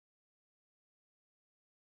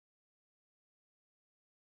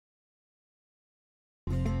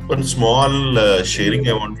One small sharing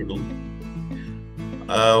I want to do.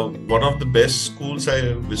 One of the best schools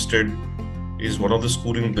I visited is one of the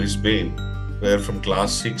school in Brisbane, where from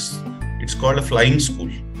class 6, it's called a flying school.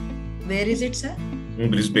 Where is it, sir?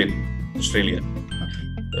 In Brisbane, Australia.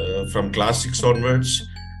 From class 6 onwards,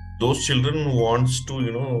 those children who wants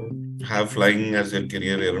to, have flying as their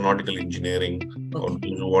career, aeronautical engineering, or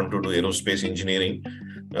those who want to do aerospace engineering,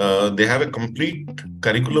 they have a complete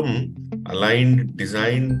curriculum aligned,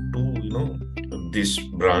 designed to, this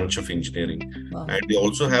branch of engineering. Wow. And they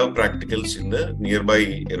also have practicals in the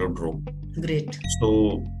nearby aerodrome. Great.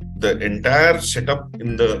 So the entire setup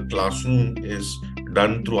in the classroom is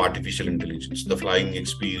done through artificial intelligence, the flying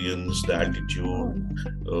experience, the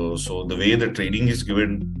altitude. So the way the training is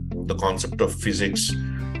given, the concept of physics,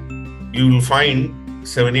 you will find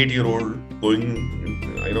 7-8-year-old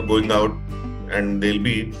going out, and they'll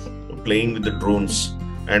be playing with the drones.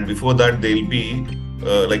 And before that, they'll be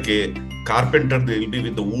like a carpenter, they'll be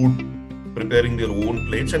with the wood, preparing their own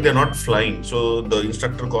plates, and they're not flying. So the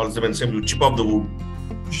instructor calls them and says, you chip off the wood.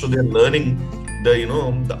 So they're learning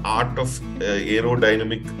the art of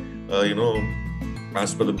aerodynamic,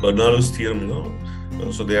 as per the Bernoulli's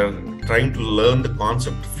theorem, so they are trying to learn the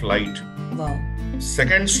concept of flight. Wow.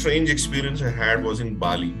 Second strange experience I had was in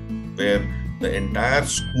Bali, where the entire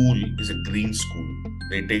school is a green school.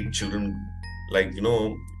 They take children like,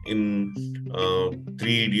 in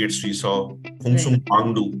 3 Idiots we saw Kumsum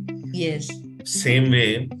Pangdu. Yes. Same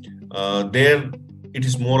way, there it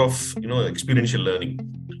is more of, experiential learning.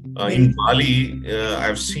 In Bali,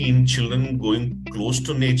 I've seen children going close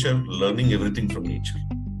to nature, learning everything from nature.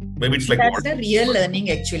 Maybe it's like that's the real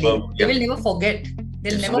learning actually. They will never forget.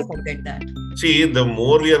 They'll never forget that. See, the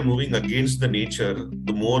more we are moving against the nature,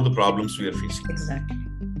 the more the problems we are facing. Exactly.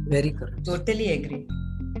 Very correct. Totally agree.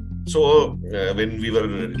 So when we were,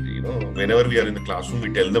 whenever we are in the classroom,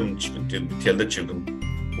 we tell the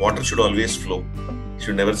children, water should always flow. It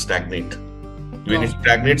should never stagnate. When it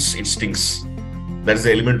stagnates, it stinks. That is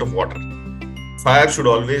the element of water. Fire should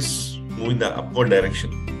always move in the upward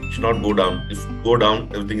direction. It should not go down. If you go down,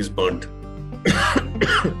 everything is burnt.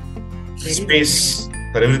 Space.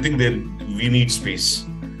 For everything, we need space.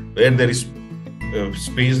 Where there is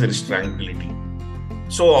space, there is tranquility.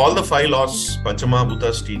 So all the 5 laws,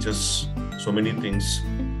 Panchamahabhutas teach us so many things.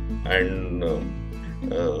 And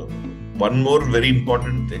one more very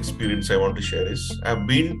important experience I want to share is, I've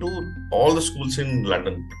been to all the schools in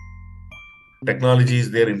London. Technology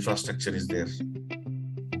is there, infrastructure is there.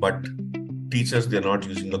 But teachers, they're not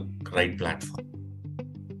using the right platform.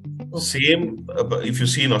 Same, if you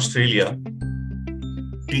see in Australia,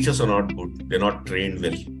 teachers are not good. They're not trained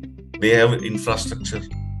well. They have infrastructure.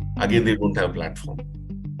 Again, they don't have platform.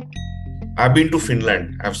 I've been to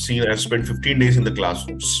Finland. I've spent 15 days in the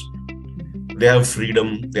classrooms. They have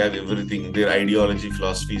freedom. They have everything. Their ideology,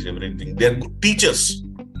 philosophies, everything. They're good teachers.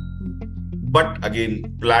 But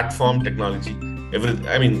again, platform, technology, everything.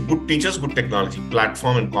 I mean, good teachers, good technology.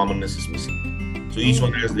 Platform and commonness is missing. So each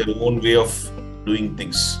one has their own way of doing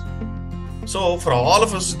things. So for all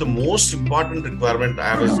of us, the most important requirement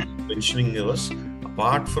I was mentioning was,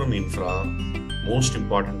 apart from infra, most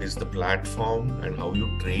important is the platform and how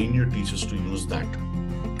you train your teachers to use that.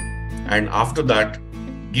 And after that,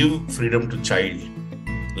 give freedom to child.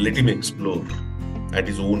 Let him explore at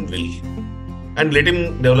his own will. And let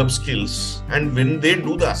him develop skills. And when they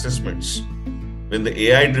do the assessments, when the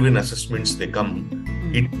AI-driven assessments they come,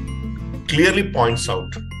 it clearly points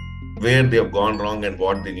out where they have gone wrong and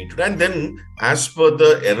what they need to do. And then, as per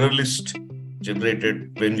the error list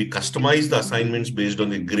generated, when we customize the assignments based on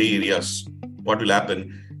the gray areas, what will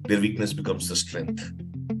happen? Their weakness becomes the strength.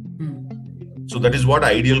 So that is what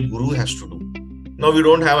ideal guru has to do. Now we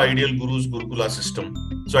don't have ideal gurus, Gurukula system.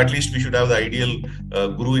 So at least we should have the ideal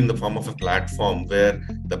guru in the form of a platform, where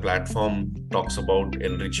the platform talks about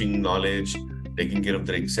enriching knowledge, taking care of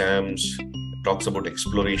their exams, talks about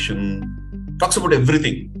exploration, talks about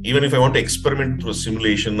everything. Even if I want to experiment through a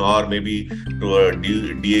simulation or maybe to a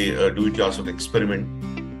do-it-yourself experiment,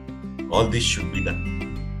 all this should be done.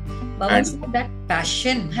 But that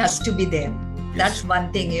passion has to be there. That's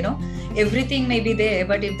one thing, everything may be there,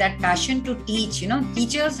 but if that passion to teach,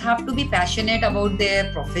 teachers have to be passionate about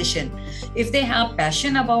their profession. If they have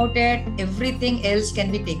passion about it, everything else can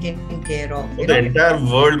be taken care of. The entire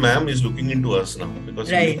world, ma'am, is looking into us now, because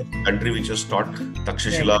the country which has taught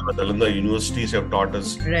Takshashila, Nalanda universities have taught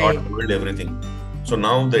us, taught the world everything. So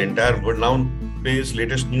now the entire world, nowadays,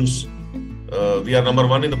 latest news, we are number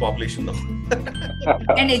 1 in the population now.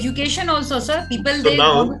 And education also, sir. People, they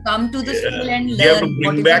want to come to the school and learn. We have to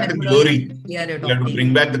bring back the glory. We have to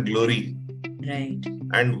bring back the glory. Right.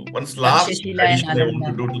 And once last Shashila and addition I want to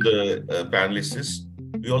Ananda. do to the panelists is,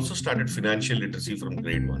 we also started financial literacy from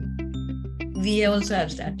grade 1. We also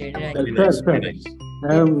have started, right? Very nice, very nice.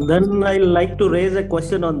 Then I like to raise a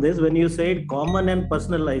question on this. When you said common and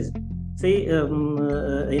personalized, see,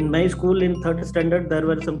 in my school in third standard, there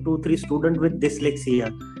were some 2-3 students with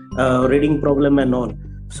dyslexia, reading problem and all.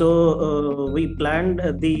 So we planned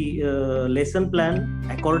the lesson plan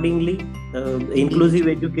accordingly, inclusive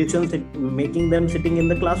education, making them sitting in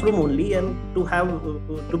the classroom only, and to have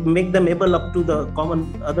to make them able up to the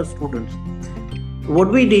common other students.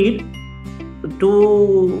 What we did to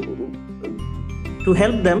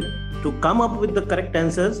help them to come up with the correct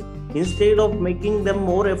answers, instead of making them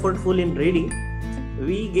more effortful in reading,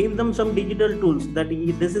 we gave them some digital tools that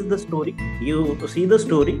this is the story, you see the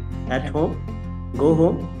story at home, go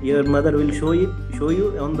home, your mother will show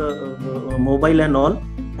you on the mobile and all,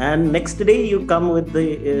 and next day you come with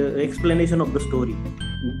the explanation of the story.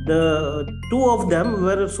 The 2 of them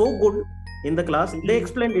were so good in the class, they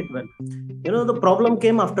explained it well. The problem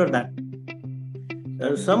came after that.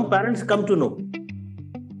 Some parents come to know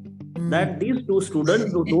that these 2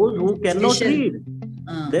 students, those who cannot read,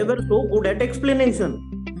 they were so good at explanation,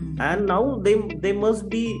 and now they must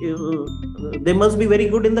be very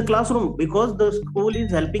good in the classroom because the school is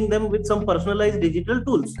helping them with some personalized digital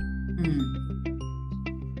tools.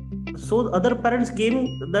 So other parents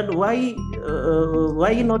came that why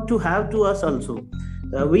not to have to us also.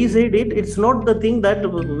 We said it's not the thing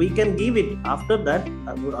that we can give it. After that,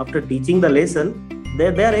 after teaching the lesson, they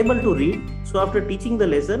are able to read. So after teaching the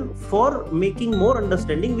lesson, for making more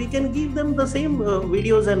understanding, we can give them the same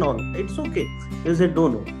videos and all. It's okay. They said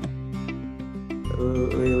no.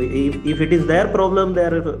 If it is their problem, they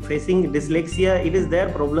are facing dyslexia, it is their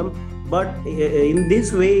problem. But in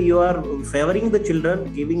this way, you are favoring the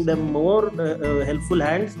children, giving them more helpful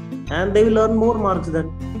hands, and they will earn more marks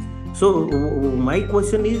then. So my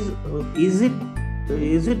question is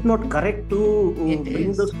it not correct to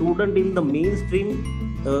bring the student in the mainstream,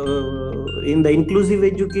 in the inclusive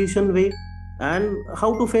education way, and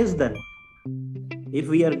how to face them? If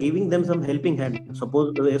we are giving them some helping hand,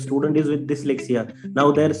 suppose a student is with dyslexia. Now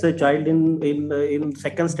there's a child in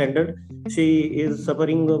second standard, she is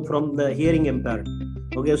suffering from the hearing impaired.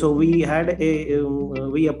 Okay, so we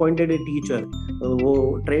appointed a teacher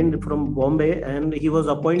who trained from Bombay, and he was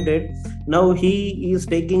appointed. Now he is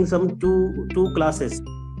taking some two classes.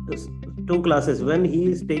 When he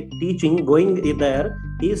is teaching, going there,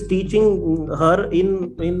 he is teaching her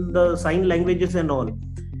in the sign languages and all.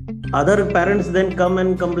 Other parents then come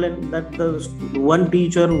and complain that the one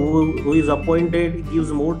teacher who is appointed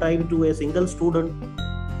gives more time to a single student.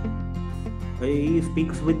 He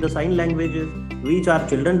speaks with the sign languages, which our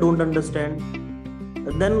children don't understand.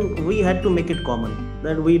 Then we had to make it common.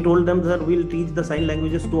 That we told them that we'll teach the sign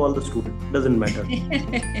languages to all the students. Doesn't matter.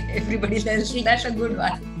 Everybody else, that's a good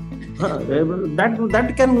one.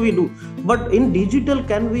 That can we do. But in digital,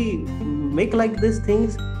 can we make like these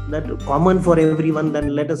things that common for everyone? Then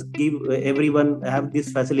let us give everyone have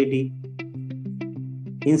this facility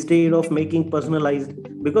instead of making personalized,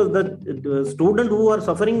 because the student who are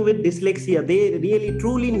suffering with dyslexia, they really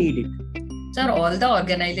truly need it. Sir, all the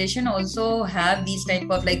organization also have these type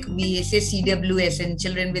of, like we say CWS, and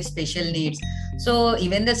children with special needs. So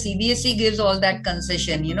even the CBSE gives all that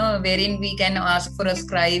concession, wherein we can ask for a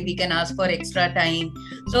scribe, we can ask for extra time.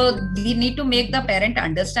 So we need to make the parent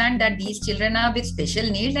understand that these children are with special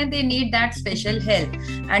needs and they need that special help.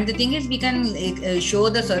 And the thing is, we can show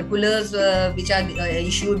the circulars which are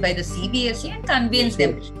issued by the CBSE and convince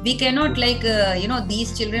them. We cannot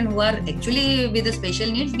these children who are actually with the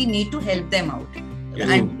special needs, we need to help them out. Yes.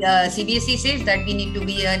 And CBSE says that we need to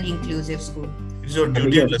be an inclusive school. It's your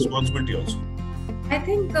duty and responsibility also. I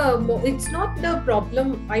think it's not the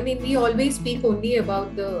problem. I mean, we always speak only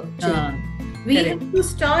about the children. We have to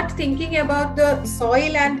start thinking about the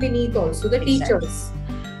soil and beneath also, the teachers.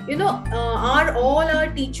 Are all our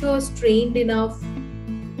teachers trained enough?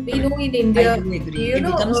 We know in India, I do agree. It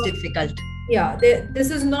becomes difficult. Yeah,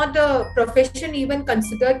 this is not a profession even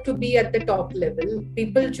considered to be at the top level.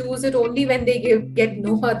 People choose it only when they get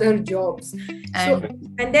no other jobs.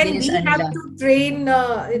 And then we have to train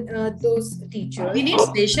those teachers. We need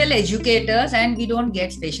special educators, and we don't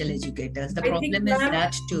get special educators. The problem is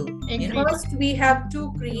that too. First, we have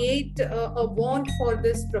to create a want for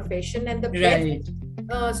this profession, and the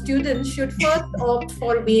best students should first opt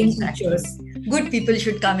for being teachers. Good people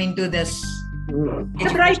should come into this.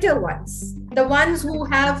 The brighter ones, the ones who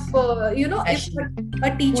have, if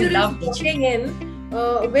a teacher is walking in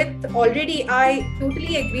with already, I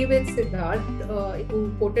totally agree with Siddharth,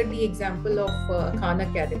 who quoted the example of Khan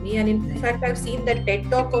Academy, and in fact I've seen that TED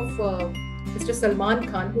talk of Mr. Salman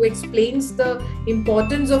Khan, who explains the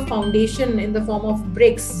importance of foundation in the form of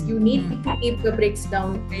bricks. You need to keep the bricks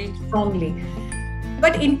down strongly.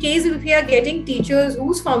 But in case if we are getting teachers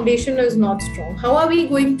whose foundation is not strong, how are we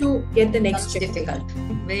going to get the next That's difficult.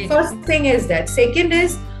 First thing is that. Second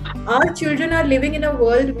is, our children are living in a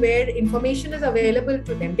world where information is available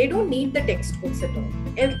to them. They don't need the textbooks at all.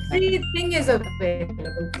 Everything is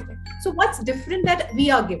available to them. So what's different that we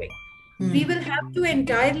are giving? We will have to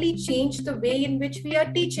entirely change the way in which we are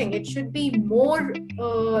teaching. It should be more,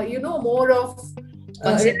 more of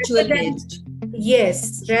conceptual based.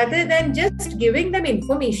 Yes, rather than just giving them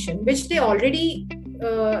information which they already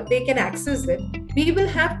they can access it. We will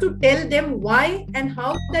have to tell them why and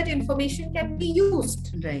how that information can be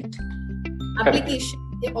used. Right. Application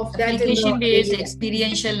of that. Application based,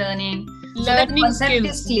 experiential learning. So the concept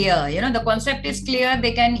is clear. The concept is clear.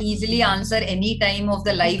 They can easily answer any time of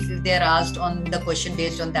the life if they are asked on the question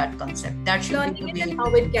based on that concept. That should learning be it and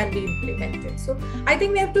how it can be implemented. So I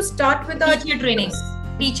think we have to start with our teacher training.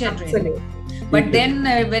 Absolutely. But then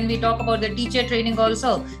when we talk about the teacher training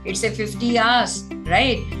also, it's a 50 hours,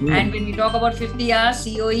 right? And when we talk about 50 hours,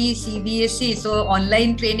 COE, CBSE, so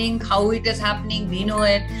online training, how it is happening, we know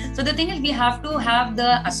it. So the thing is, we have to have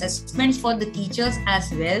the assessments for the teachers as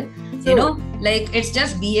well. So, like it's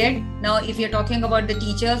just B.Ed. Now, if you're talking about the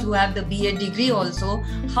teachers who have the B.Ed degree also,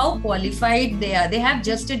 how qualified they are. They have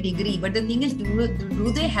just a degree. But the thing is,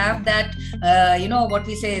 do they have that, what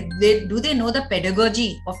we say, do they know the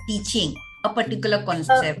pedagogy of teaching a particular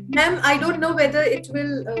concept? Ma'am, I don't know whether it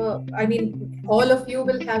will, all of you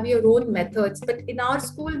will have your own methods, but in our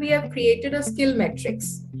school, we have created a skill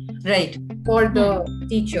matrix. Right. For the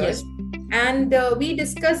teachers. Yes. And we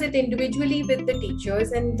discuss it individually with the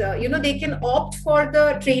teachers, and they can opt for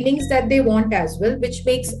the trainings that they want as well, which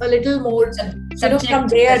makes a little more from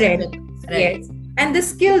their end. Right. Yes. And the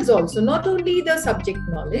skills also, not only the subject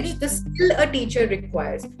knowledge, the skill a teacher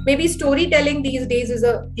requires. Maybe storytelling these days is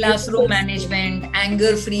a classroom management,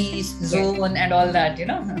 anger-free zone, and all that.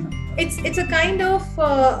 It's a kind of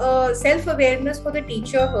self-awareness for the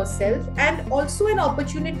teacher herself, and also an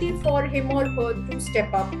opportunity for him or her to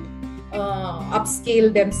step up,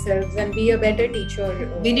 upscale themselves and be a better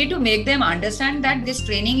teacher. We need to make them understand that this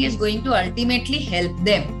training is going to ultimately help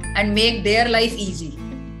them and make their life easy.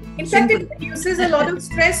 In fact, it reduces a lot of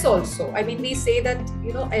stress also. We say that,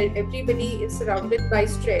 everybody is surrounded by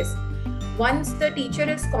stress. Once the teacher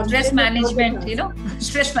is confident, stress management,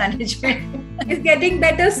 stress management is getting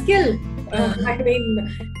better skill.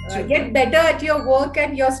 Get better at your work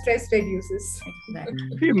and your stress reduces.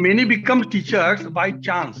 Exactly. See, many become teachers by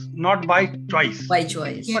chance, not by choice. By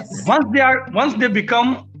choice. Yes. Once they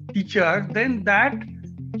become teachers, then that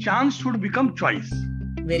chance should become choice.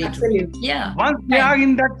 Very Absolutely. true. Yeah. Once they are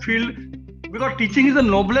in that field, because teaching is the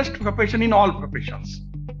noblest profession in all professions.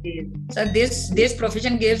 So this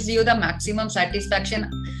profession gives you the maximum satisfaction.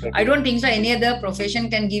 I don't think so any other profession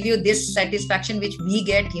can give you this satisfaction which we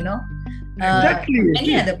get, Exactly.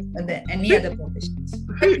 Any other professions.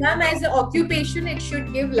 But ma'am, as an occupation, it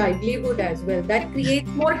should give livelihood as well. That creates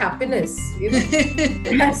more happiness.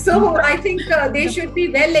 So I think they should be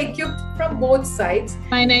well equipped from both sides.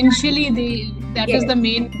 Financially, that is the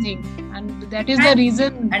main thing. And that is the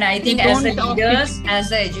reason. And I think as the leaders, as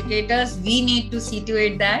the educators, we need to see to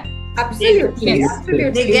it that Absolutely.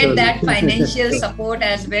 they get that financial support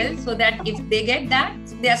as well, so that if they get that,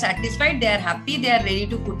 they are satisfied, they are happy, they are ready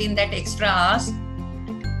to put in that extra hours.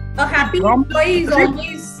 A happy employee is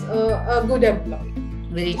always a good employee.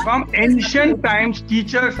 Very true. From ancient times,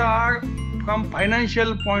 teachers are, from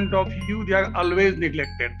financial point of view, they are always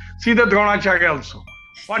neglected. See the Dronacharya also.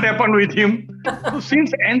 What happened with him? So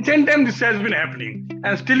since ancient times, this has been happening.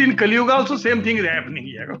 And still in Kali Yuga also, same thing is happening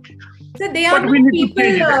here. Okay. So they are not people,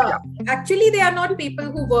 actually they are not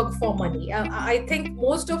people who work for money. I think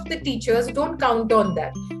most of the teachers don't count on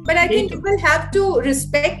that. But I think we will have to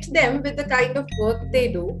respect them with the kind of work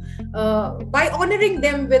they do by honoring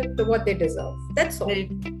them with what they deserve. That's all.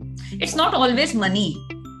 It's not always money.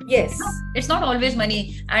 Yes. It's not always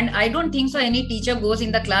money. And I don't think so any teacher goes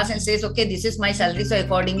in the class and says, okay, this is my salary, so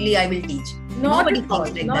accordingly I will teach. Nobody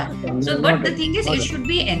thinks like that. So but the thing is, it should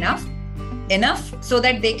be enough so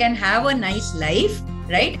that they can have a nice life,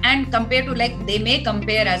 right? And compared to, like, they may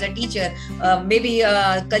compare as a teacher, maybe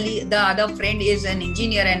the other friend is an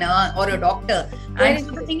engineer and or a doctor. And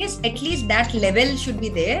so the thing is, at least that level should be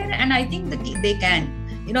there. And I think that they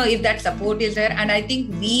can, if that support is there. And I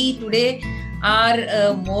think we today,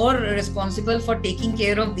 are more responsible for taking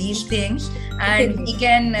care of these things, and we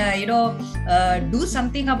can do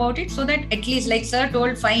something about it, so that at least, like sir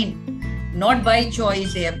told, fine, not by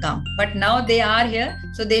choice they have come, but now they are here,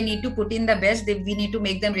 so they need to put in the best. We need to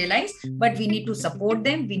make them realize, but we need to support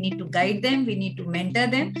them, we need to guide them, we need to mentor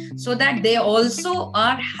them, so that they also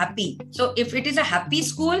are happy. So if it is a happy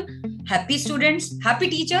school, happy students, happy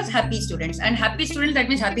teachers, happy students, and happy students, that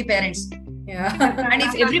means happy parents. Yeah. And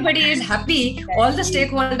if everybody is happy, all the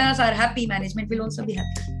stakeholders are happy, management will also be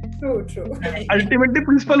happy. True. Ultimately,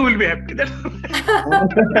 principal will be happy.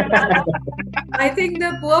 I think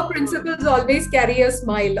the poor principals always carry a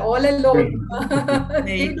smile all alone.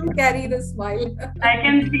 They do carry the smile. I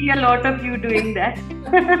can see a lot of you doing that.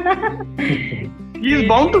 He is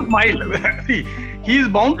bound to smile. See, he is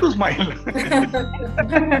bound to smile.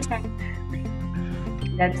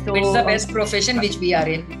 That's so. It's the best profession which we are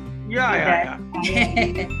in. Yeah.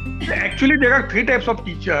 Actually, there are 3 types of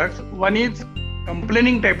teachers. One is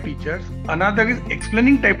complaining type teachers, another is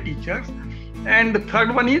explaining type teachers, and the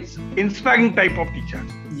third one is inspiring type of teachers.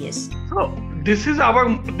 Yes. So this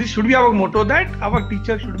should be our motto, that our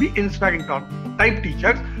teachers should be inspiring type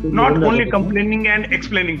teachers, not only complaining and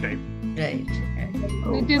explaining type. Right.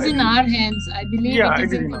 It is in our hands. I believe it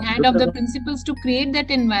is in the hand of the principals to create that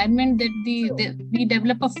environment that we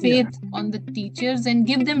develop a faith on the teachers and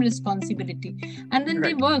give them responsibility, and then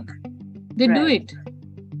they work. They do it.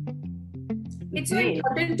 It's so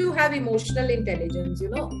important to have emotional intelligence,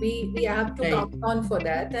 we have to count on for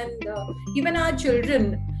that. And even our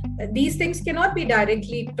children, these things cannot be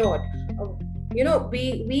directly taught.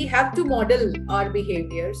 We have to model our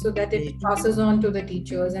behavior so that it passes on to the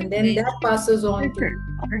teachers, and then that passes on to...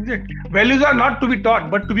 Exactly. Values are not to be taught,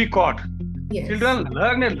 but to be caught. Yes. Children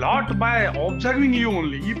learn a lot by observing you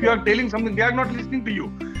only. If you are telling something, they are not listening to you.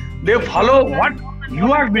 They follow what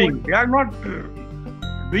you are doing. They are not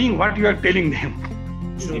doing what you are telling them.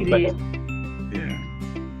 Great.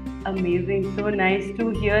 Amazing. So nice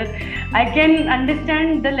to hear. I can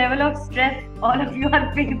understand the level of stress all of you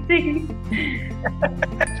are facing.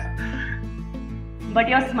 But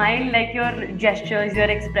your smile, like your gestures, your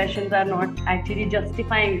expressions are not actually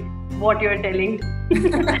justifying what you're telling.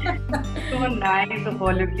 So nice of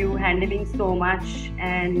all of you handling so much,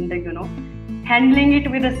 and handling it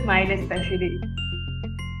with a smile especially.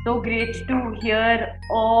 So great to hear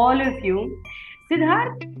all of you.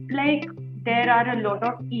 Siddharth, there are a lot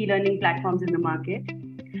of e-learning platforms in the market,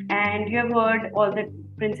 and you have heard all the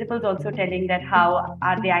principals also telling that how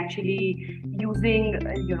are they actually using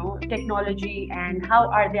technology, and how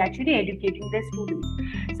are they actually educating their students.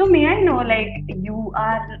 So may I know, you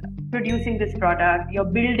are producing this product, you're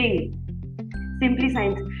building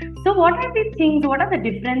SimplyScience. So what are the things, what are the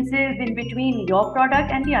differences in between your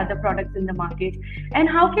product and the other products in the market? And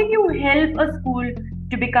how can you help a school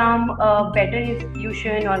to become a better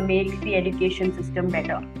institution or make the education system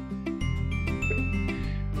better?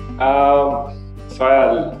 So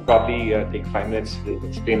I'll probably take 5 minutes to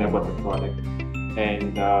explain about the product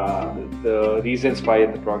and the reasons why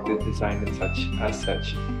the product is designed as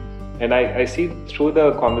such. And I see through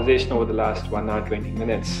the conversation over the last 1 hour, 20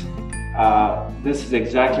 minutes, this is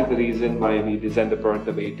exactly the reason why we designed the product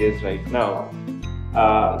the way it is right now.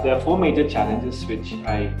 There are 4 major challenges which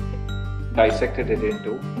I dissected it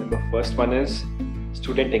into. And the first one is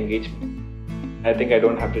student engagement. I think I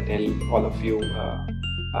don't have to tell all of you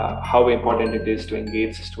how important it is to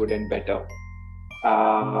engage the student better.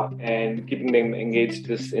 And keeping them engaged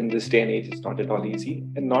in this day and age is not at all easy.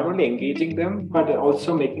 And not only engaging them, but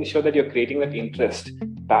also making sure that you're creating that interest,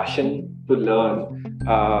 passion to learn,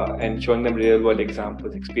 and showing them real world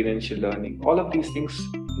examples, experiential learning. All of these things,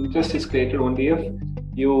 interest is created only if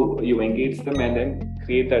you engage them and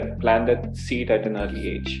then plant that seed at an early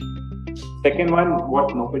age. Second one,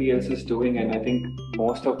 what nobody else is doing, and I think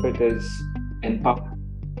most of it is empowerment.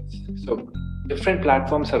 So different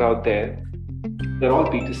platforms are out there. They're all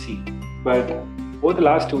B2C. But over the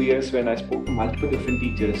last 2 years, when I spoke to multiple different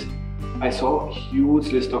teachers, I saw a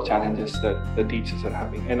huge list of challenges that the teachers are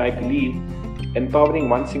having. And I believe empowering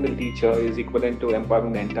one single teacher is equivalent to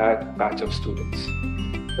empowering the entire batch of students.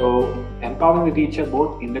 So empowering the teacher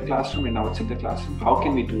both in the classroom and outside the classroom, how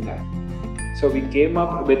can we do that? So we came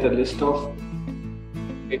up with a list of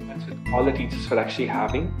statements with all the teachers were actually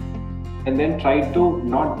having, and then tried to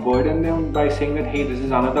not burden them by saying that, hey, this is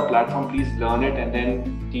another platform, please learn it and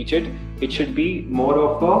then teach it. It should be more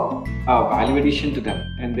of a value addition to them,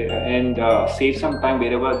 and save some time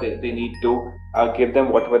wherever they need to, give them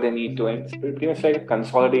whatever they need to. And it's pretty much like a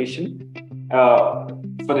consolidation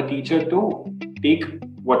for the teacher to take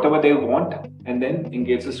whatever they want and then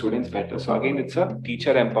engage the students better. So again, it's a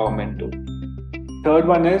teacher empowerment tool. third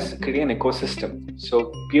one is creating an ecosystem.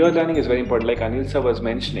 So peer learning is very important, like Anil sir was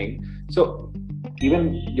mentioning. So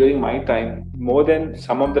even during my time, more than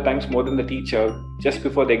the teacher, just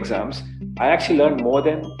before the exams, I actually learned more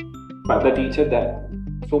than the teacher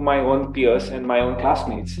through my own peers and my own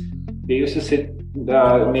classmates. They used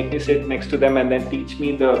to make me sit next to them and then teach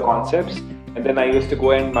me the concepts, and then I used to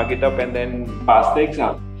go and mug it up and then pass the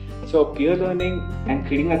exam. So peer learning and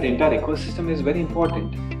creating that entire ecosystem is very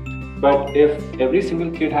important. But if every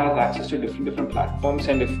single kid has access to different platforms,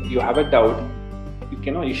 and if you have a doubt,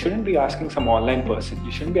 you shouldn't be asking some online person.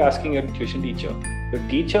 You shouldn't be asking your tuition teacher. The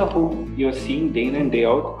teacher who you're seeing day in and day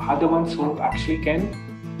out are the ones who actually can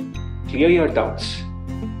clear your doubts,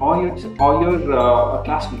 or your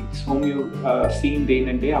classmates whom you see day in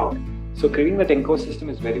and day out. So creating that ecosystem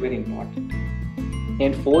is very, very important.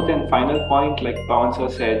 And fourth and final point, like Pawan sir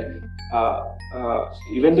said,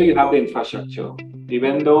 even though you have the infrastructure,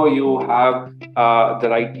 even though you have the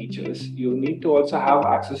right teachers, you need to also have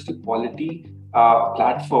access to quality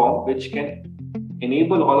platform which can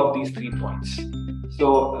enable all of these 3 points.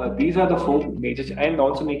 So these are the 4 major, and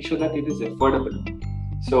also make sure that it is affordable.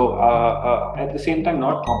 So at the same time,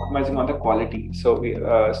 not compromising on the quality. So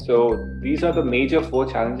these are the major 4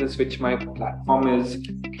 challenges which my platform is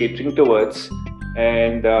catering towards.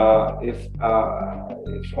 And if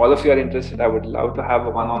all of you are interested, I would love to have a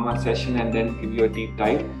one-on-one session and then give you a deep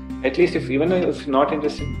dive. At least if you're not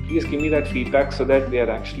interested, please give me that feedback so that we are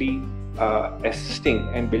actually assisting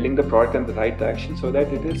and building the product in the right direction, so that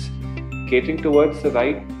it is catering towards the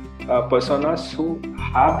right personas who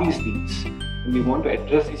have these needs. And we want to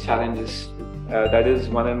address these challenges. That is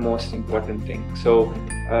one and most important thing. So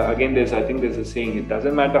again, I think there's a saying, it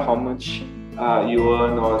doesn't matter how much you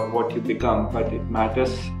earn or what you become, but it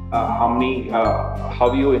matters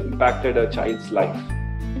how you impacted a child's life,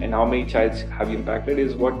 and how many childs have you impacted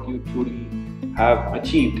is what you truly have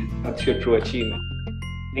achieved. That's your true achievement.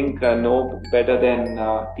 I think no better than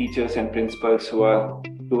teachers and principals who are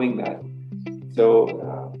doing that.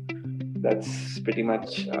 So that's pretty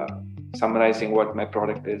much summarizing what my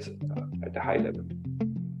product is at a high level.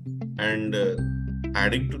 And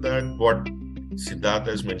adding to that, what Siddharth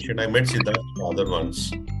has mentioned, I met Siddharth's father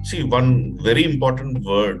once. See, one very important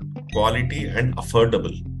word, quality and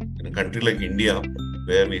affordable. In a country like India,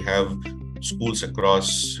 where we have schools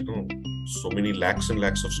across, so many lakhs and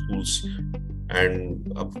lakhs of schools,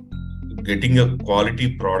 and getting a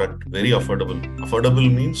quality product, very affordable. Affordable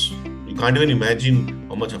means you can't even imagine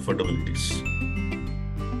how much affordable it is.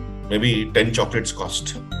 Maybe 10 chocolates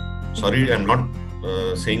cost. Sorry, I'm not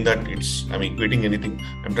saying that I'm equating anything.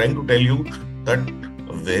 I'm trying to tell you that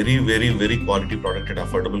a very, very, very quality product at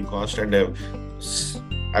affordable cost. And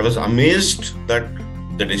I was amazed that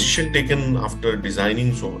the decision taken after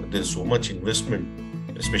designing, so there's so much investment,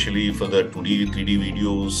 especially for the 2D, 3D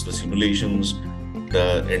videos, the simulations,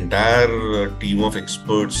 the entire team of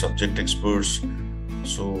experts, subject experts.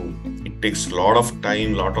 So it takes a lot of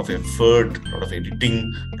time, lot of effort, lot of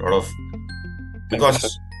editing,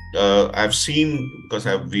 because I've seen, because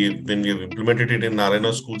when we have implemented it in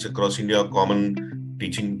Narayana schools across India, common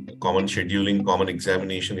teaching, common scheduling, common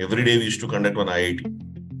examination. Every day we used to conduct one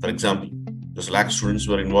IIT, for example. Just lakh students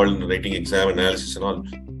were involved in writing exam analysis and all.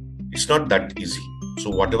 It's not that easy. So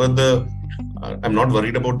whatever I'm not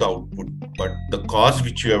worried about the output, but the cost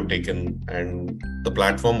which you have taken and the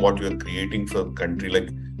platform what you are creating for a country like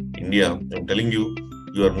India, I'm telling you,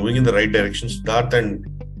 you are moving in the right direction, Siddharth, and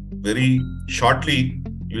very shortly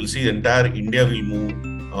you will see entire India will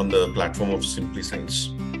move on the platform of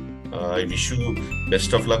SimplyScience. I wish you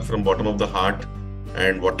best of luck from bottom of the heart,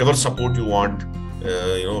 and whatever support you want,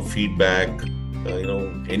 feedback,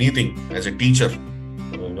 anything as a teacher.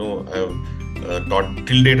 I have taught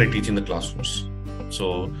till date. I teach in the classrooms.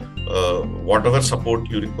 So whatever support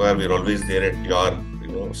you require, we're always there at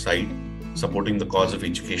your side, supporting the cause of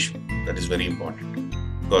education. That is very important,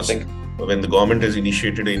 because when the government has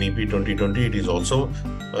initiated NEP 2020, it is also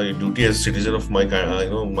a duty as a citizen of my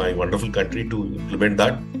my wonderful country to implement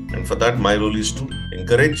that. And for that, my role is to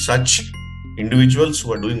encourage such individuals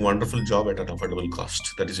who are doing wonderful job at an affordable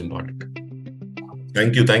cost. That is important.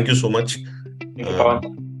 Thank you so much.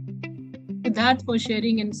 Siddharth, for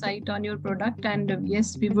sharing insight on your product, and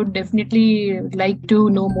yes, we would definitely like to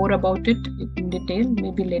know more about it in detail,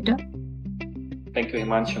 maybe later. Thank you,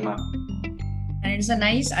 Himanshu. And it's a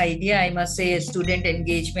nice idea, I must say, student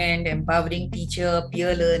engagement, empowering teacher,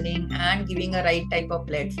 peer learning, and giving a right type of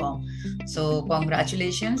platform. So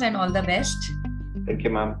congratulations and all the best. Thank you,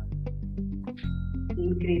 ma'am.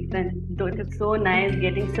 Great. It is so nice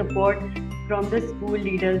getting support from the school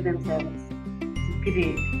leaders themselves. It's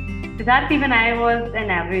great. Siddharth, even I was an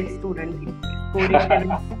average student. scored in 7,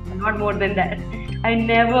 not more than that. I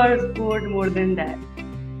never scored more than that.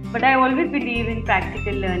 But I always believe in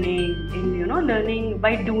practical learning, in learning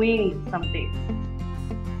by doing something.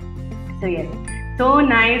 So yes, so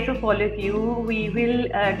nice of all of you. We will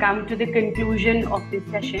come to the conclusion of this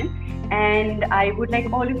session, and I would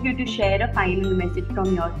like all of you to share a final message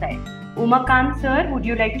from your side. Umakant sir, would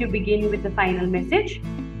you like to begin with the final message?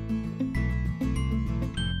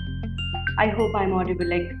 I hope I'm audible.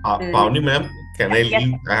 Pavni ma'am, can I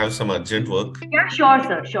leave? I have some urgent work. Yeah, sure,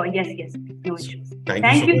 sir. Sure. Yes. No issues.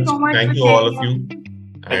 Thank you so much. Thank you all of you.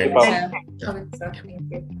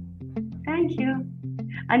 Thank you.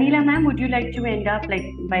 Anila ma'am, would you like to end up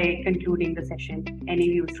by concluding the session? Any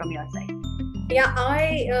views from your side? Yeah,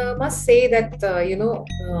 I must say that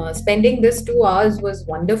spending this 2 hours was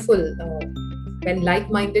wonderful. When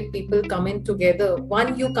like-minded people come in together,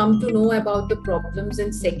 one, you come to know about the problems,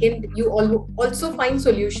 and second, you also find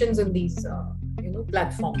solutions in these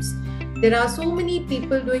platforms. There are so many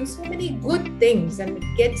people doing so many good things, and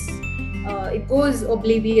it goes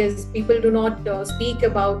oblivious. People do not speak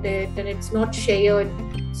about it, and it's not shared.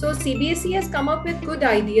 So CBSE has come up with good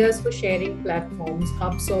ideas for sharing platforms,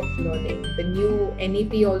 hubs of learning. The new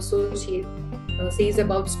NEP also says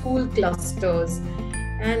about school clusters.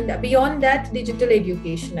 And beyond that, digital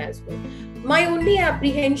education as well. My only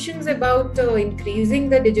apprehensions about increasing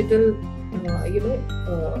the digital,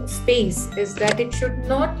 space is that it should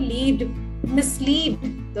not mislead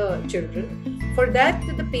the children. For that,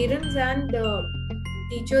 the parents and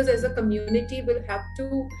teachers as a community will have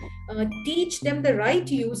to teach them the right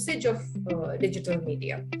usage of digital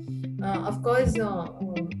media. Of course,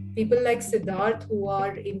 people like Siddharth who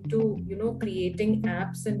are into creating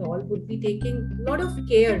apps and all would be taking a lot of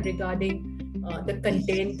care regarding the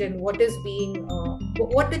content and what is being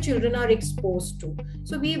what the children are exposed to.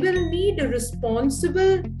 So we will need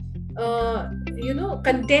responsible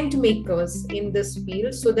content makers in this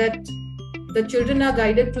field so that the children are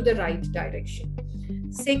guided to the right direction.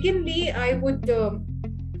 Secondly, I would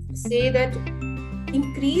say that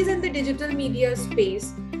increase in the digital media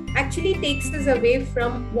space actually takes us away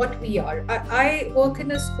from what we are. I work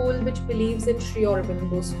in a school which believes in Sri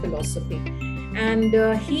Aurobindo's philosophy, and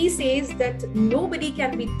he says that nobody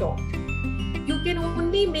can be taught. You can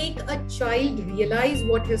only make a child realize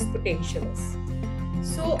what his potential is.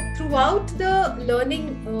 So throughout the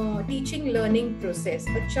teaching learning process,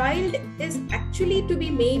 a child is actually to be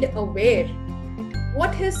made aware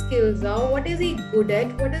what his skills are, what is he good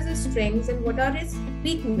at, what is his strengths, and what are his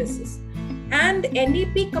weaknesses. And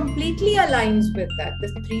NEP completely aligns with that. The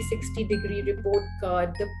 360-degree report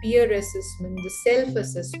card, the peer assessment, the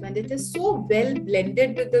self-assessment, it is so well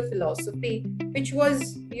blended with the philosophy which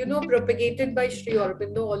was, propagated by Sri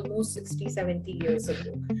Aurobindo almost 60-70 years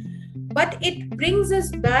ago. But it brings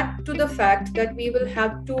us back to the fact that we will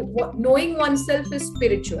have to, knowing oneself is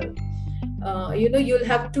spiritual. You'll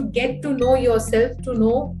have to get to know yourself to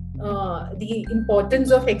know the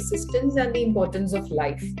importance of existence and the importance of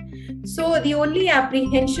life. So the only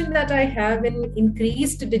apprehension that I have in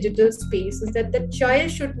increased digital space is that the child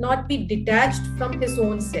should not be detached from his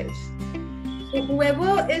own self. So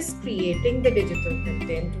whoever is creating the digital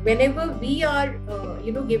content, whenever we are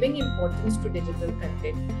giving importance to digital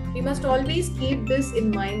content, we must always keep this in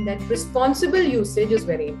mind that responsible usage is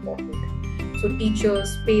very important. So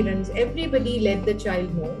teachers, parents, everybody let the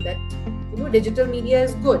child know that digital media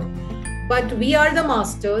is good, but we are the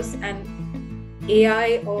masters and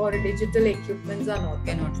AI or digital equipments are not.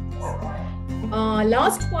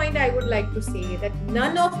 Last point I would like to say that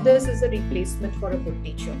none of this is a replacement for a good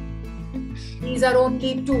teacher. These are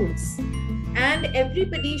only tools, and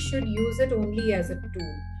everybody should use it only as a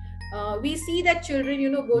tool. We see that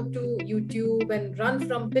children, go to YouTube and run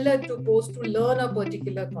from pillar to post to learn a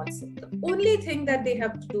particular concept. The only thing that they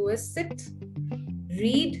have to do is sit,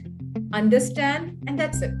 read, understand, and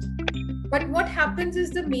that's it. But what happens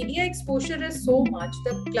is the media exposure is so much,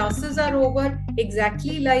 the classes are over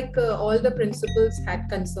exactly like all the principals had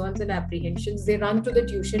concerns and apprehensions. They run to the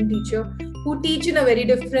tuition teacher who teach in a very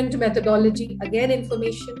different methodology, again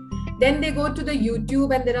information. Then they go to the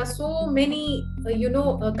YouTube and there are so many,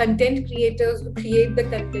 content creators who create the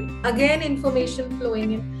content, again information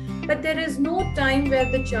flowing in. But there is no time where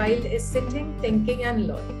the child is sitting, thinking and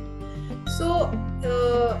learning. So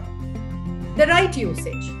the right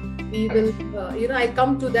usage. We will, I'll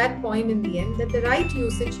come to that point in the end, that the right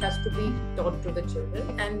usage has to be taught to the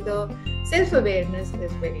children, and the self-awareness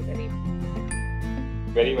is very, very important.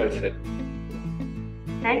 Very well said.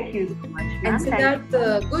 Thank you so much. And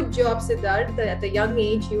Siddharth, good job, Siddharth. At a young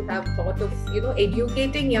age, you have thought of,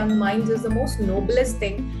 educating young minds is the most noblest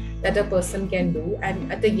thing. that a person can do.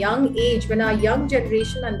 And at a young age, when our young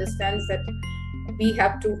generation understands that we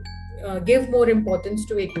have to give more importance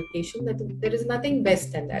to education, that there is nothing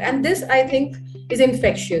best than that. And this, I think, is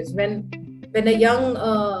infectious. When a young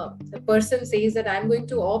person says that I'm going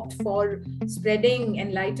to opt for spreading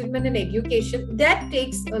enlightenment and education, that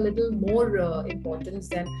takes a little more importance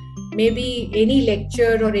than maybe any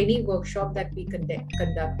lecture or any workshop that we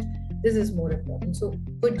conduct. This is more important. So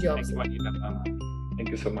good job. Thank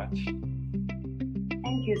you so much.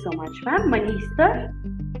 Thank you so much, ma'am. Manish sir?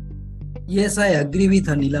 Yes, I agree with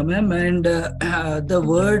Anila ma'am, and the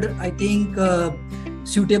word I think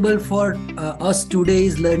suitable for us today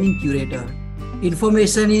is learning curator.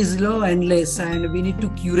 Information is endless, and we need to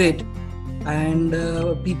curate. And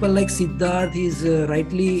people like Siddharth is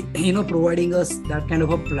rightly providing us that kind of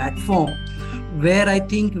a platform where I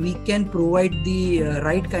think we can provide the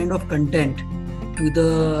right kind of content to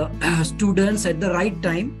the students at the right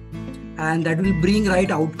time, and that will bring right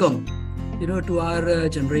outcome to our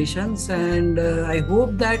generations. And I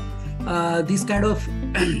hope that this kind of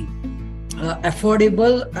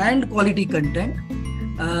affordable and quality content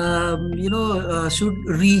should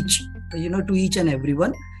reach to each and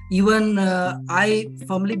everyone. Even I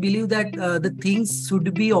firmly believe that the things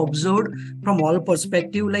should be observed from all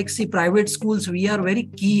perspectives. Like, see, private schools, we are very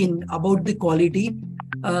keen about the quality,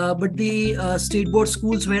 but the state board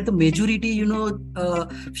schools where the majority,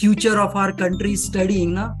 future of our country is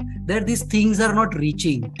studying, that these things are not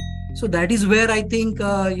reaching. So that is where I think,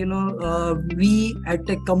 we at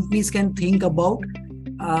tech companies can think about,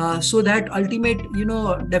 so that ultimate,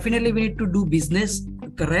 definitely we need to do business,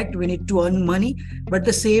 correct? We need to earn money, but at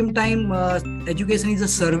the same time, education is a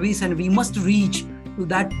service, and we must reach to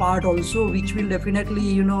that part also, which will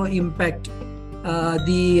definitely, impact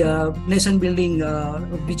the nation building,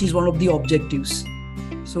 which is one of the objectives.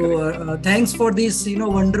 So thanks for this,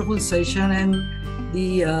 wonderful session, and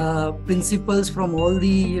the principles from all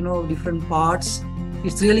the, different parts.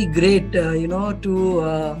 It's really great,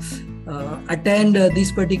 to attend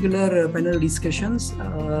these particular panel discussions.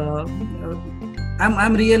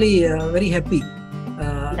 I'm really very happy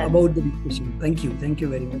about the discussion. Thank you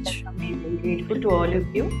very much. That's amazing. Grateful to all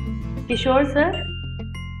of you. Kishore sir?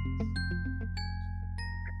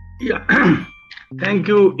 Yeah, thank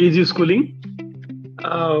you, Ezyschooling.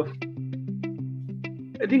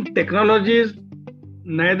 I think technology is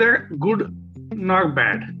neither good nor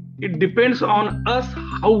bad. It depends on us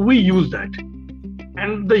how we use that.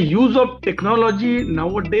 And the use of technology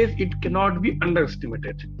nowadays, it cannot be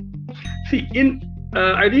underestimated. See,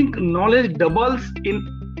 I think knowledge doubles in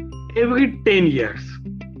every 10 years.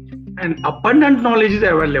 And abundant knowledge is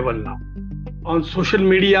available now on social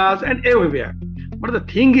medias and everywhere. But the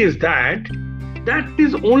thing is that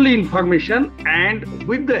is only information, and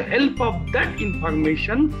with the help of that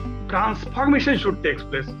information, transformation should take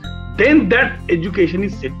place. Then that education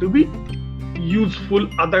is said to be useful,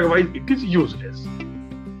 otherwise it is useless.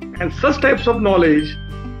 And such types of knowledge,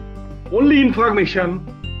 only information,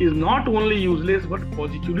 is not only useless but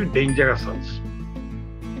positively dangerous also.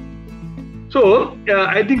 So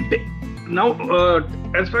I think now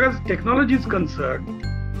as far as technology is concerned,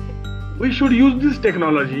 we should use this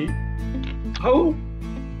technology. How?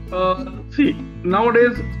 See,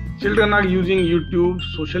 nowadays children are using YouTube,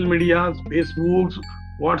 social media, Facebook,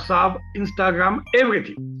 WhatsApp, Instagram,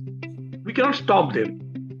 everything. We cannot stop them.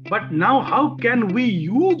 But now how can we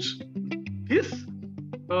use this,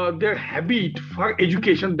 their habit for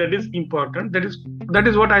education? That is important. That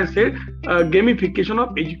is what I say. Gamification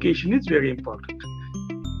of education is very important.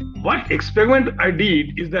 What experiment I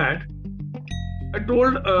did is that I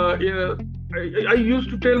told, I used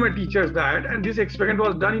to tell my teachers that, and this experiment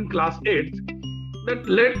was done in class 8th, that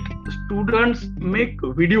let students make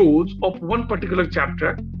videos of one particular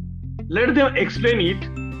chapter, let them explain it,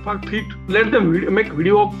 let them make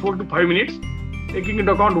video of 4 to 5 minutes, taking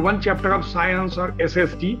into account one chapter of science or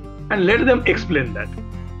SST, and let them explain that.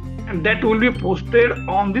 And that will be posted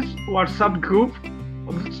on this WhatsApp group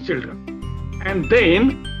of the children. And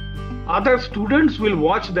then other students will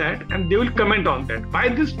watch that and they will comment on that. By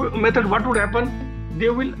this method, what would happen? They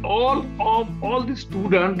will all the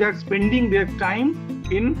students, they are spending their time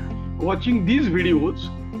in watching these videos,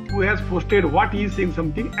 who has posted what he is saying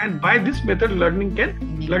something, and by this method learning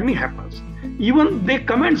happens. Even they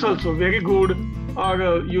comments also very good,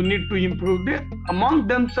 or you need to improve. They among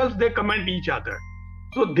themselves they comment each other.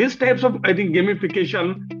 So these types of, I think,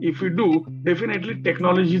 gamification, if we do, definitely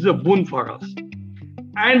technology is a boon for us.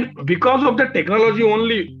 And because of the technology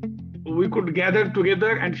only, we could gather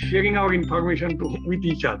together and sharing our information with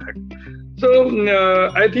each other.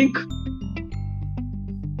 So I think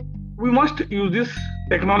we must use this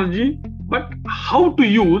technology, but how to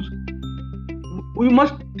use. We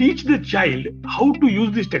must teach the child how to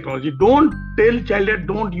use this technology. Don't tell child that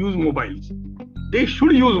don't use mobiles. They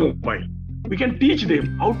should use mobile. We can teach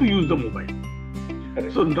them how to use the mobile.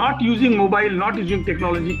 So not using mobile, not using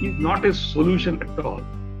technology is not a solution at all.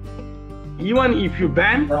 Even if you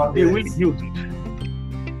ban, they will use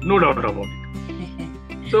it. No doubt about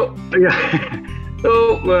it. So yeah.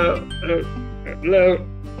 So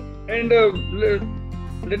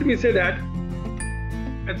let me say that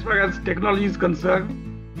as far as technology is concerned,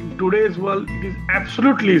 in today's world, it is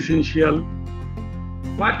absolutely essential.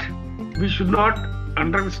 But we should not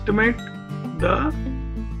underestimate the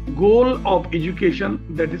goal of education,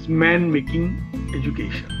 that is man-making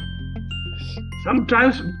education.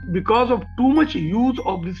 Sometimes because of too much use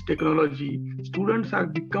of this technology, students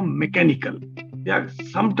have become mechanical. They are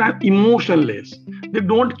sometimes emotionless. They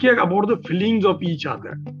don't care about the feelings of each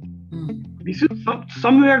other. This is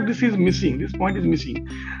somewhere this is missing. This point is missing.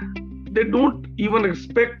 They don't even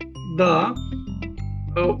respect the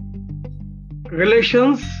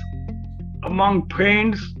relations among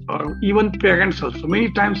friends or even parents also. Many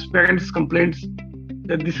times parents complain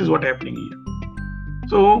that this is what happening here.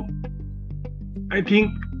 So I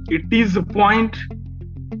think it is a point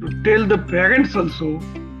to tell the parents also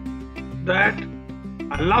that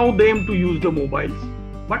allow them to use the mobiles,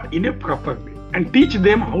 but in a proper way, and teach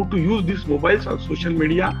them how to use these mobiles or social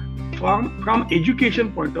media from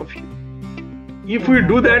education point of view. If we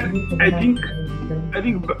do that, I think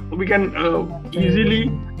we can easily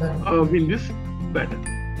win this battle.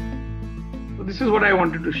 So this is what I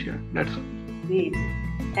wanted to share. That's all. Great.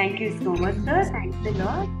 Thank you so much, sir. Thanks a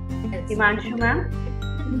lot. Himanshu, ma'am.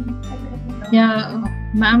 Yeah,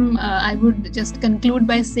 ma'am, I would just conclude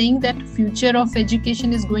by saying that future of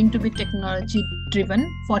education is going to be technology driven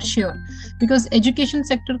for sure, because education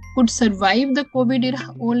sector could survive the COVID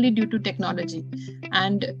era only due to technology,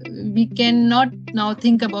 and we cannot now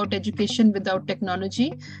think about education without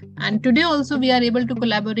technology. And today also we are able to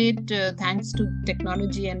collaborate thanks to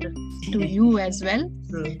technology and to you as well.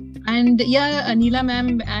 And yeah, Anila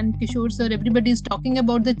ma'am and Kishore sir, everybody is talking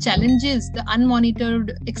about the challenges. The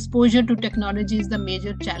unmonitored exposure to technology is the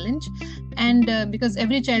major challenge, and because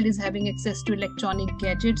every child is having access to electronic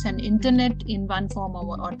gadgets and internet in one form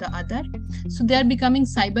or the other, so they are becoming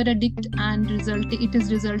cyber addict, and it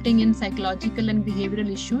is resulting in psychological and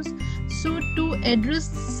behavioral issues. So to address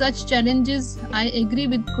such challenges, I agree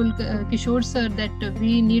with Kishore sir that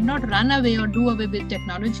we need not run away or do away with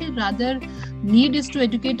technology. Rather, need is to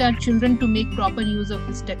educate our children to make proper use of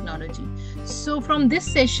this technology. So from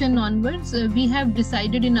this session onwards, we have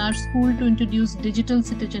decided in our school to introduce digital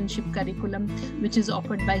citizenship curriculum, which is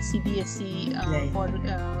offered by CBSE for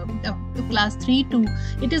class 3 to,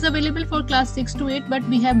 it is available for class 6 to 8, but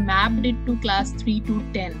we have mapped it to class 3 to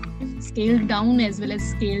 10, scaled down as well as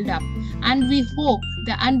scaled up. And we hope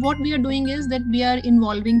that, and what we are doing is that we are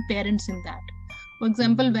involving parents in that. For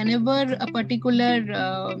example, whenever a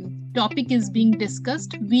particular topic is being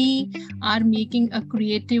discussed, we are making a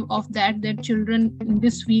creative of that children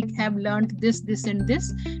this week have learned this, and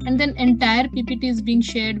this, and then entire PPT is being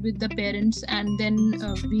shared with the parents, and then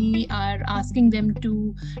we are asking them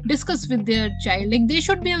to discuss with their child. Like, they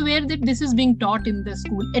should be aware that this is being taught in the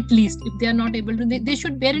school, at least if they are not able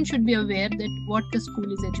to, parents should be aware that what the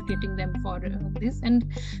school is educating them for this, and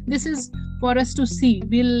this is for us to see.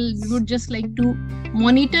 We would just like to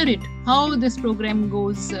monitor it, how this program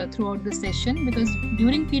goes throughout the session, because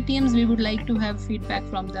during PTMs we would like to have feedback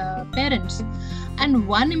from the parents. And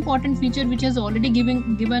one important feature which has already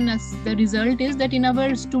given us the result is that in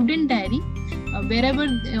our student diary, wherever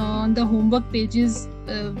on the homework pages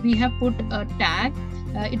we have put a tag,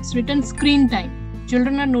 it's written screen time.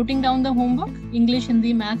 Children are noting down the homework, English,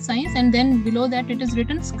 Hindi, Math, Science, and then below that it is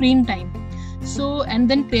written screen time. So, and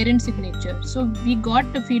then parent signature. So we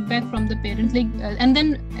got the feedback from the parents, like, and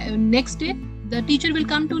then next day the teacher will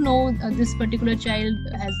come to know this particular child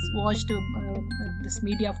has watched this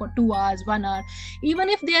media for 2 hours, 1 hour. Even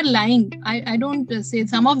if they are lying, I don't say,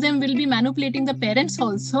 some of them will be manipulating the parents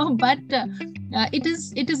also, but it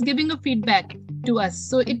is giving a feedback to us.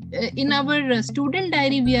 So in our student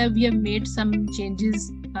diary we have made some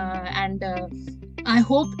changes, and I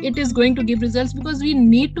hope it is going to give results, because we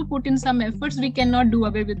need to put in some efforts. We cannot do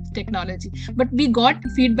away with technology, but we got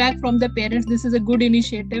feedback from the parents. This is a good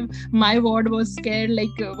initiative. My ward was scared,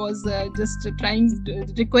 was just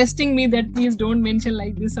requesting me that please don't mention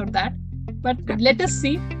like this or that. But let us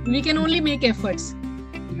see. We can only make efforts.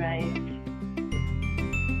 Right.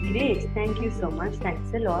 Great. Thank you so much.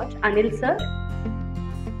 Thanks a lot. Anil sir?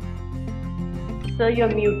 Sir,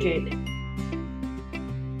 you're muted.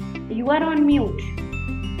 You are on mute.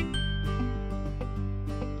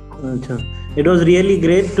 It was really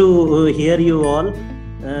great to hear you all,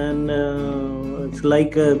 and it's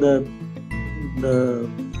like the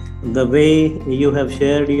way you have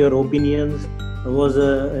shared your opinions was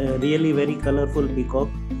a really very colorful peacock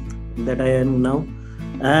that I am now.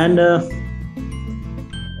 And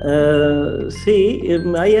see,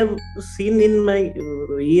 I have seen in my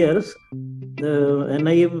years, and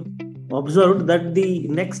I have observed that the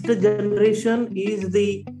next generation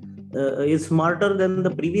is smarter than the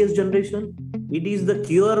previous generation. It is the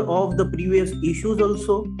cure of the previous issues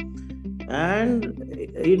also, and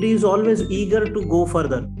it is always eager to go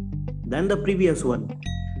further than the previous one.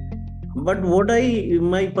 But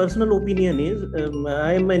my personal opinion is,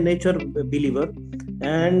 I am a nature believer,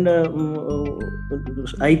 and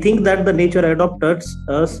I think that the nature adopted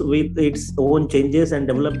us with its own changes and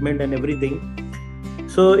development and everything.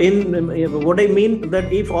 So what I mean,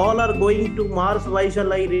 that if all are going to Mars, why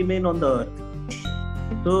shall I remain on the Earth?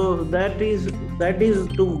 So that is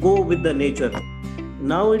to go with the nature.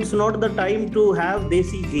 Now it's not the time to have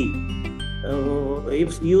desi ghee.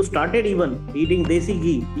 If you started even eating desi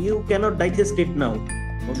ghee, you cannot digest it now.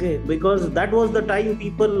 Okay, because that was the time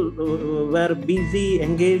people were busy,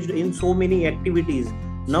 engaged in so many activities.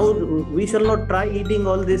 Now we shall not try eating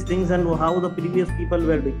all these things and how the previous people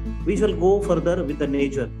were doing. We shall go further with the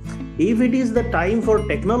nature. If it is the time for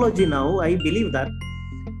technology now, I believe that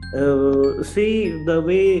see the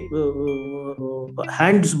way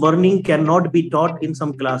hands burning cannot be taught in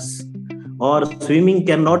some class, or swimming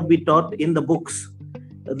cannot be taught in the books.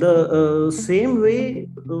 The same way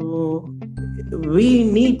we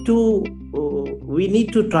need to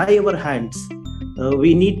try our hands.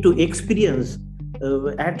 We need to experience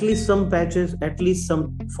at least some patches, at least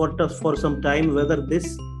some for some time, whether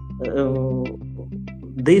this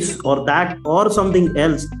or that or something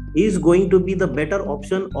else is going to be the better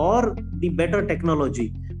option or the better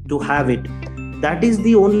technology to have it. That is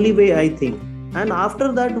the only way, I think. And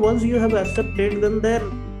after that, once you have accepted,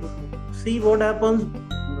 then see what happens.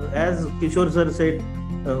 As Kishore sir said,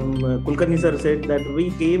 Kulkarni sir said, that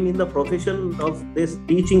we came in the profession of this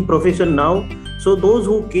teaching profession now. So those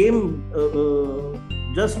who came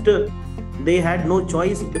they had no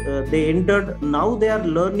choice, they entered. Now they are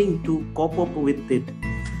learning to cope up with it.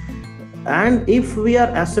 And if we are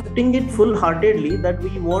accepting it full-heartedly that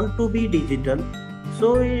we want to be digital,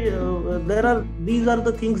 so these are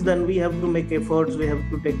the things, then we have to make efforts, we have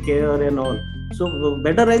to take care and all. So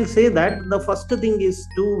better I'll say that the first thing is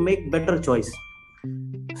to make better choice.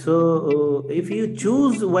 So if you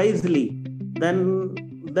choose wisely, then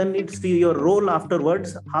it's your role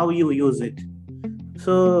afterwards how you use it.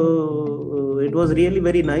 So it was really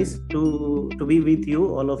very nice to be with you,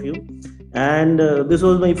 all of you. And this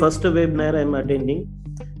was my first webinar I'm attending.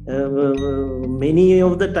 Many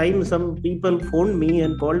of the time some people phoned me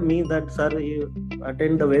and called me that, sir, you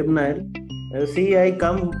attend the webinar. See, I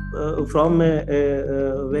come from a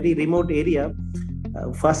very remote area.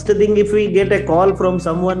 First thing, if we get a call from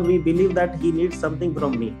someone, we believe that he needs something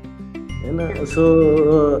from me.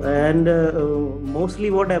 So mostly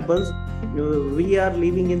what happens, we are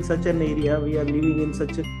living in such an area, we are living in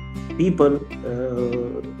such a people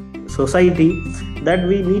society, that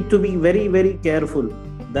we need to be very, very careful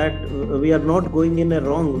that we are not going in a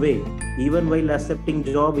wrong way, even while accepting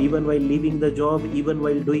job, even while leaving the job, even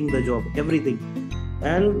while doing the job, everything.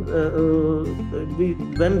 And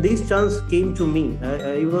when this chance came to me,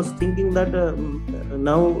 I was thinking that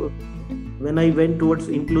now when I went towards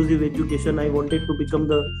inclusive education, I wanted to become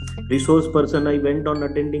the resource person. I went on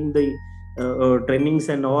attending the trainings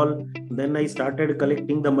and all. Then I started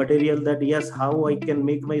collecting the material that yes, how I can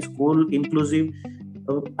make my school inclusive.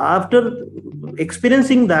 After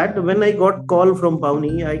experiencing that, when I got call from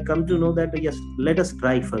Pawnee, I come to know that yes, let us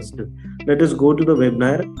try first. Let us go to the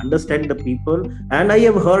webinar, understand the people. And I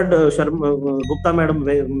have heard Gupta madam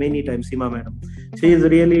many times, Seema madam. She is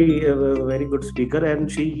really a very good speaker,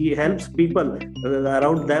 and she helps people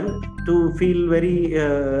around them to feel very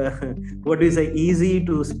easy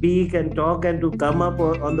to speak and talk and to come up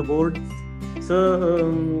on the board.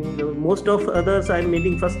 So most of others I'm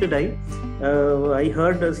meeting first time. I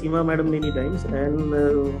heard Seema madam many times, and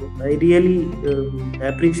I really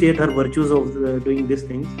appreciate her virtues of doing these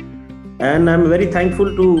things. And I'm very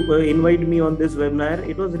thankful to invite me on this webinar.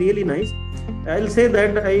 It was really nice. I'll say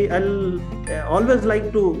that I'll always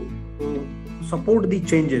like to support the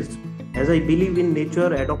changes, as I believe in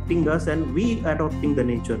nature adopting us and we adopting the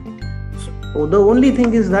nature. So the only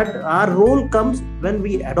thing is that our role comes when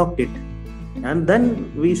we adopt it, and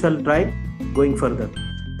then we shall try going further.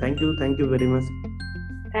 Thank you very much.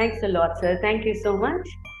 Thanks a lot, sir. Thank you so much.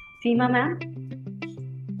 Seema ma'am?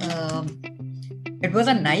 It was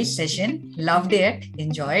a nice session. Loved it,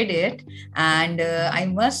 enjoyed it. And I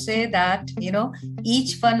must say that,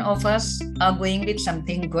 each one of us are going with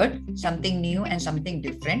something good, something new and something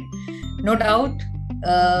different. No doubt,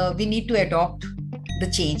 we need to adopt the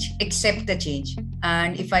change, accept the change.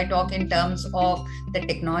 And if I talk in terms of the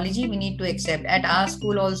technology, we need to accept. At our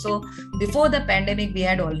school also, before the pandemic, we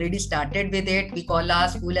had already started with it. We call our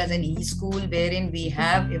school as an e-school, wherein we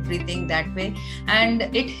have everything that way. And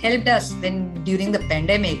it helped us when during the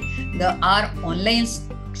pandemic, our online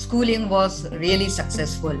schooling was really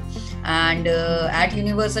successful. And at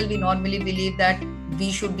Universal, we normally believe that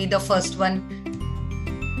we should be the first one.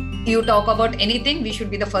 You talk about anything, we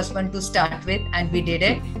should be the first one to start with, and we did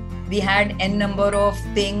it. We had n number of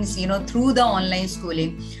things, through the online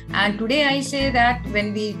schooling. And today I say that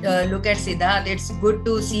when we look at Siddharth, it's good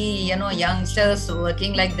to see, youngsters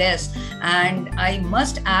working like this. And I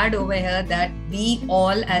must add over here that we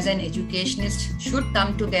all as an educationist should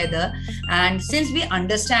come together. And since we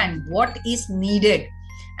understand what is needed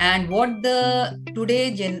and what the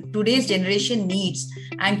today's generation needs,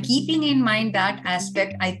 and keeping in mind that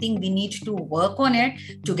aspect, I think we need to work on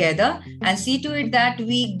it together and see to it that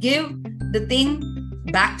we give the thing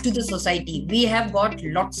back to the society. We have got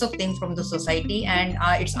lots of things from the society, and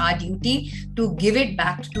it's our duty to give it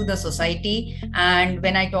back to the society. And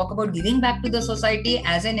when I talk about giving back to the society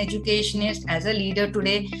as an educationist, as a leader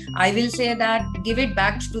today, I will say that give it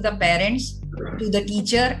back to the parents, to the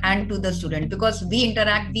teacher and to the student, because we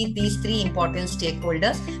interact with these three important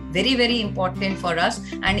stakeholders, very, very important for us.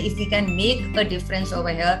 And if we can make a difference over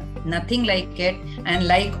here, nothing like it. And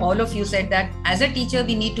like all of you said that as a teacher,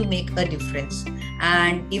 we need to make a difference.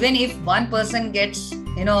 And even if one person gets,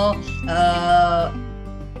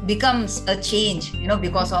 becomes a change,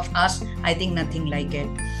 because of us, I think nothing like it.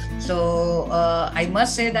 So I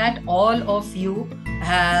must say that all of you,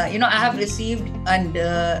 I have received and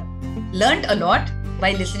learned a lot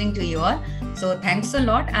by listening to you all. So thanks a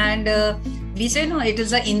lot. And we say, no, it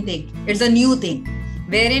is a in thing. It's a new thing,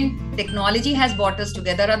 wherein technology has brought us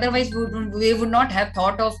together. Otherwise, we would not have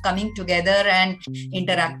thought of coming together and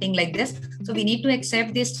interacting like this. So we need to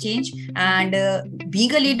accept this change. And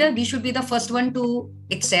being a leader, we should be the first one to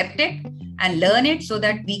accept it and learn it, so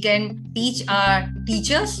that we can teach our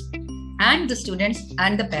teachers and the students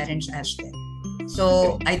and the parents as well.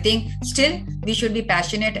 So I think still we should be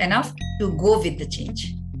passionate enough to go with the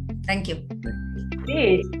change. Thank you.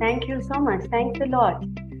 Great. Thank you so much. Thanks a lot.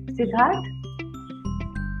 Siddharth?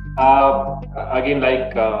 Again,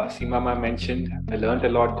 like Seema mentioned, I learned a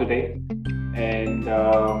lot today, and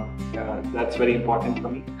that's very important for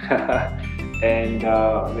me. And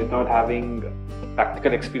without having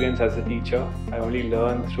practical experience as a teacher, I only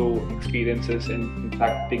learned through experiences and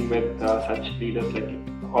interacting with such leaders like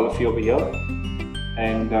all of you over here.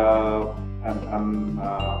 And I'm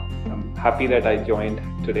happy that I joined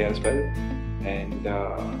today as well, and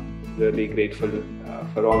really grateful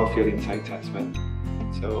for all of your insights as well.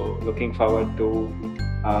 So looking forward to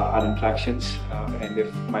our interactions, and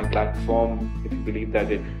if my platform, if you believe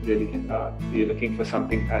that it really you're looking for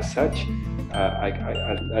something as such,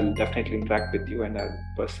 I'll definitely interact with you, and I'll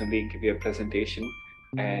personally give you a presentation.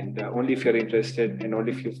 And only if you're interested, and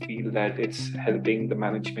only if you feel that it's helping the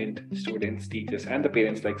management, students, teachers, and the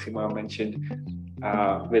parents, like Seema mentioned,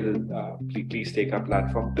 will please take our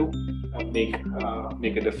platform to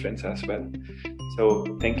make a difference as well.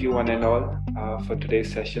 So thank you one and all for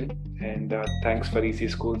today's session, and thanks for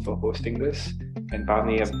Ezyschooling for hosting this. And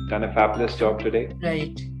Pavni have done a fabulous job today.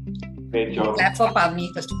 Right. Great job. Clap for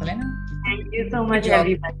Pavni first of all. Thank you so much,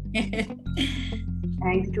 everybody.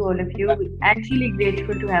 Thanks to all of you. Actually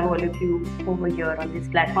grateful to have all of you over here on this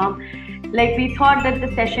platform. Like, we thought that the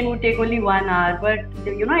session would take only 1 hour, but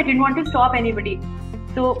I didn't want to stop anybody.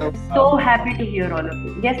 So happy to hear all of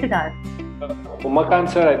you. Yes, Siddharth. Umakant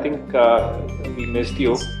sir, I think we missed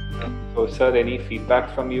you. So sir, any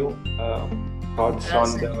feedback from you? Thoughts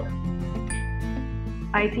on the...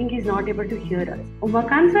 I think he's not able to hear us.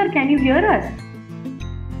 Umakant sir, can you hear us?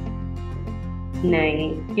 No,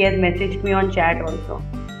 he has messaged me on chat also.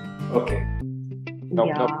 Okay. No.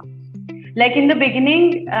 Like in the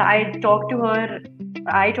beginning, I talked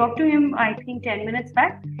to him, I think 10 minutes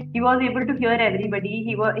back. He was able to hear everybody.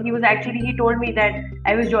 He told me that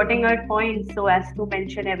I was jotting out points so as to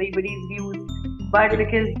mention everybody's views. But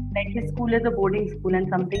because like his school is a boarding school and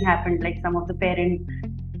something happened, like some of the parents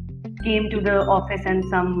came to the office and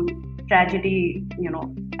some tragedy,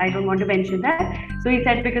 I don't want to mention that. So he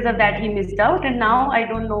said because of that he missed out, and now I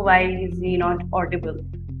don't know why is he not audible.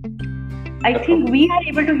 I think we are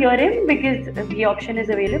able to hear him because the option is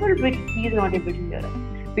available, but he is not able to hear us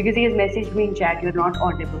because he has messaged me in chat, you're not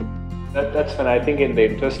audible. That's fine. I think in the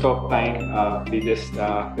interest of time, we just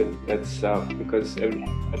let's because I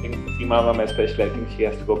think Seema ma'am especially, I think she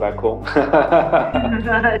has to go back home.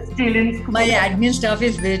 Still in school. My admin staff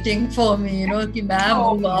is waiting for me, ki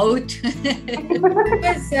ma'am, move out. It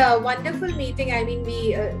was a wonderful meeting. I mean,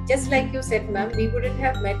 we just like you said, ma'am, we wouldn't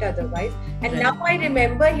have met otherwise. And now I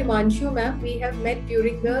remember Himanshu, ma'am, we have met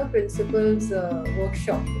during the principal's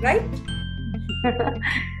workshop, right?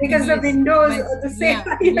 Because the windows are the same.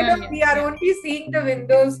 We are only seeing the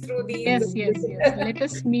windows through these. Yes. Let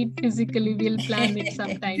us meet physically. We'll plan it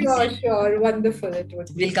sometime. Sure. Wonderful it would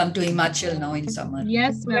be. We'll come to Himachal now in summer.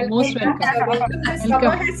 Yes, ma'am. Most welcome. Summer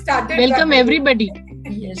has started. Welcome everybody.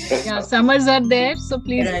 Yes. Yeah, summers are there, so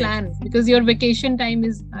please plan because your vacation time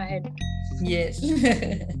is ahead. Yes.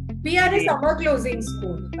 We are a summer closing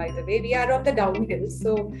school, by the way. We are on the downhill,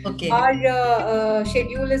 so our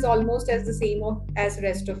schedule is almost as the same as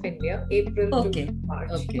rest of India, April to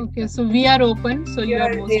March. Okay, so we are open, so you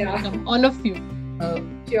are most welcome, all of you.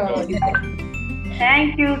 Sure.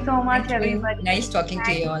 Thank you so much, everybody. Nice talking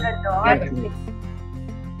to you all.